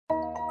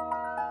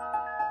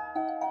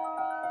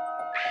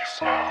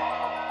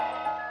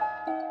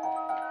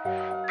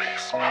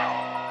Go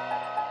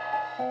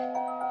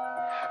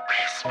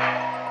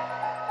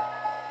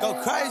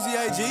crazy,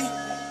 AG.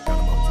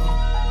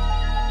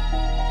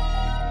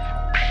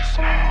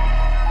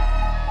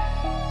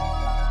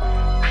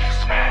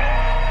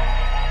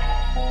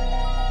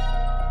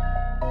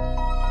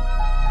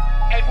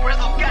 Hey,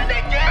 Brizzal got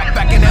that gas.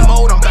 Back in that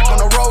mode, I'm back on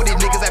the road. These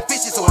niggas that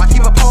fishy, so I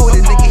keep a pole.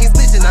 This nigga, he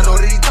snitching, I know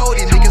that he told.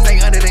 These niggas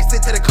ain't under, they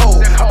sit to the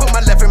cold. I put my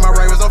left and my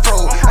right was on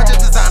froze. I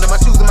just designed my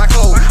shoes and my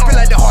clothes. Feel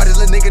like the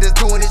hardest little nigga that's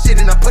doing this shit,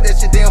 and I put that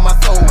shit down my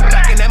soul.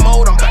 Back in that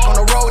mode, I'm back on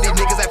the road. These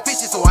niggas that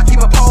fishy, so I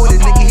keep a pole.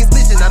 This nigga, he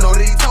snitching, I know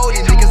that he told.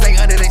 These niggas ain't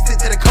under, they sit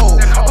to the cold.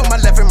 I put my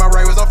left and my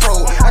right was on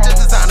froze. I just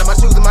designed my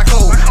shoes and my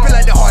clothes. Feel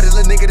like the hardest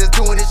little nigga that's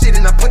doing this shit,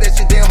 and I put that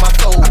shit down my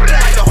soul. I feel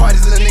like the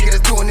hardest little nigga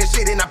that's doing this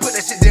shit, and I put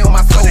that shit down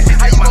my soul.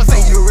 How you gon' say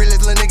you the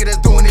realest little nigga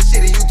that's doing this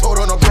shit, and you told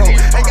on a bro?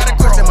 Ain't got a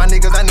question, my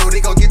niggas, I know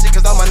they gon' get you,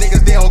 cause all my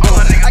niggas, they don't go.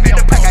 I get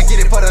the pack, I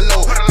get it for the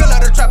low. Fill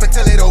out the trap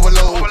until it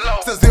overload.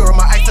 To zero,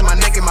 my ice in my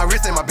neck and my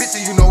wrist and my bitch,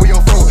 and you know we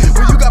on froze.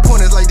 When you got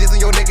pointers like this in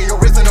your neck and your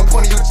wrist and no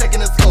pointer, you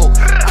checking the scope.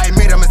 I ain't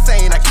made them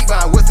insane, I keep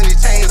buying whips and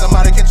these chains, I'm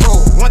out of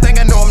control. One thing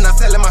I know, I'm not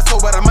selling my soul,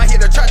 but I might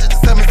hit the trap just to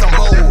sell me some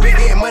gold. Been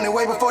getting money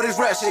way before this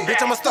rap shit,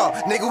 bitch, I'm a star.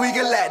 Nigga, we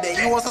can lack that.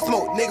 You want some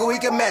smoke, nigga, we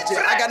can match it.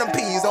 I got them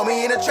peas on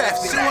me in the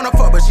traffic. She wanna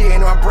fuck, but she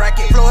ain't on my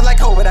bracket. Flows like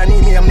COVID, I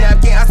need me a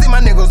napkin. I see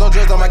my niggas on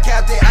drugs on my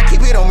captain. I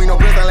keep it on me, no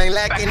Brizzal ain't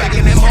lacking. Nigga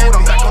in that mode,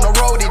 I'm back on the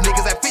road. These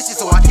niggas that fishy,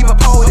 so I keep a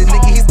pole. This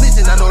nigga, he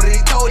snitching, I know that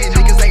he told. These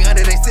niggas ain't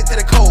under, they sit to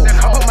the cold.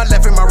 I put my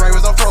left and my right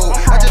was on froze.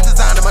 I just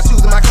designed my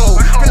shoes and my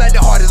clothes. Feel like the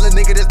hardest little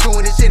nigga that's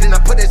doing this shit, and I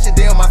put that shit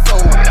down my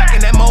soul. Back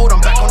in that mode,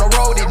 I'm back on the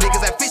road. These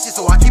niggas that fishy,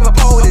 so I keep a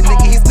pole. This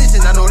nigga, he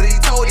snitching, I know that he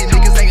told. These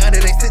niggas ain't under,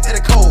 they sit to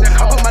the cold.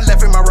 I put my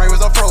left and my right was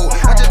on froze.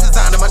 I just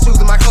designed my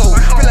shoes and my clothes.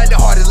 Feel like the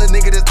hardest little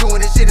nigga that's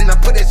doing this shit, and I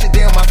put that shit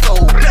down my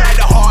soul. Feel like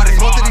the hardest.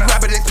 Most of these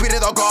rappers, they spit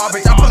it all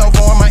garbage. I pull up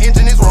on my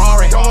engine is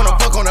roaring. Don't wanna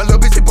fuck on a little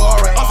bitch, she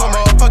boring. I'm so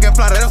motherfucking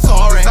fly that I'm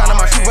sorry. Signing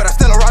my shoe, but I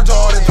still a rock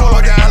Jordan. Pull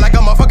her down like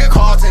I'm a fucking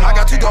Carlton. I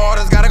got 2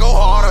 daughters, gotta go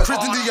harder.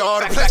 Tristan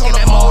Dior, the place on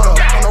the motor.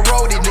 On the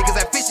road, these niggas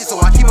that fishy,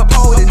 so I keep a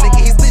pole. This nigga,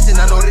 he snitching,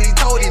 I know that he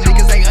told. These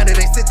niggas ain't under,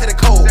 they sit to the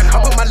cold.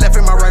 I put my left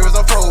and my right was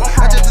on froze.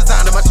 I just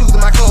designed my shoes and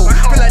my clothes.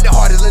 Feel like the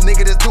hardest little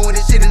nigga that's doing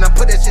this shit, and I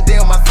put that shit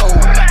down my soul.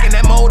 Back in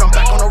that mode, I'm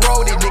back on the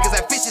road. These niggas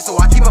that fishy, so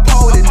I keep a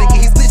pole. This nigga,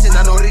 he snitching,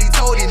 I know that he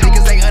told. These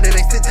niggas ain't under,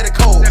 they sit to the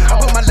cold. I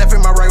put my left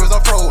and my right was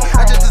on froze.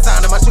 I just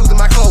designed my shoes and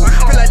my clothes.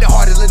 Feel like the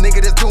hardest little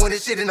nigga that's doing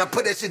this shit, and I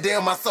put that shit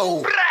down my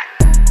soul.